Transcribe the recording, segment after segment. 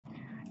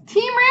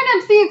Team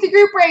Random C&C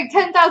Group Break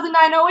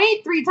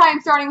 10,908. 3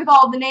 times starting with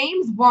all the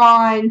names.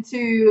 1,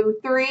 2,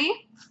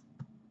 3.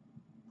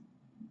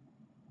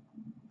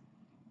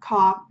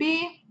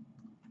 Copy.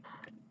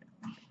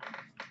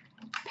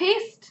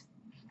 Paste.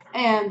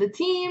 And the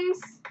teams.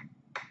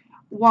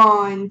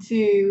 1,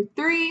 2,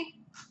 3.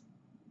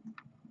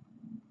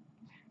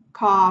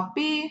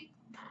 Copy.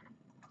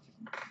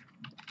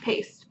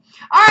 Paste.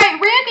 All right,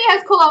 Randy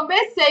has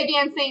Columbus,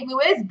 Sagan St.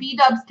 Louis,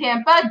 B-Dubs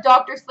Tampa,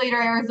 Dr.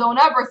 Slater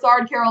Arizona,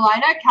 Brassard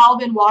Carolina,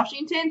 Calvin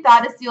Washington,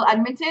 Thaddeus Steele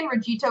Edmonton,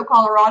 Regito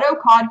Colorado,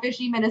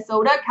 Codfishy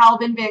Minnesota,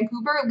 Calvin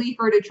Vancouver,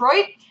 Leifer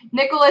Detroit,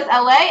 Nicholas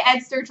LA,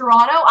 Edster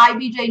Toronto,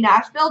 IBJ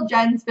Nashville,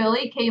 Jens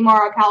Philly,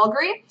 Kmara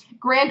Calgary,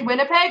 Grant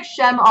Winnipeg,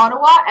 Shem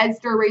Ottawa,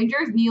 Edster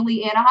Rangers,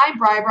 Neely Anaheim,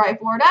 Bri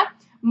Florida,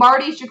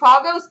 Marty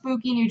Chicago,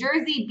 Spooky New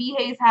Jersey, B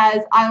Hayes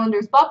has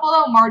Islanders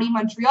Buffalo, Marty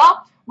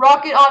Montreal,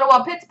 Rocket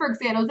Ottawa, Pittsburgh,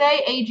 San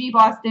Jose, AG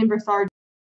Boston, Brassard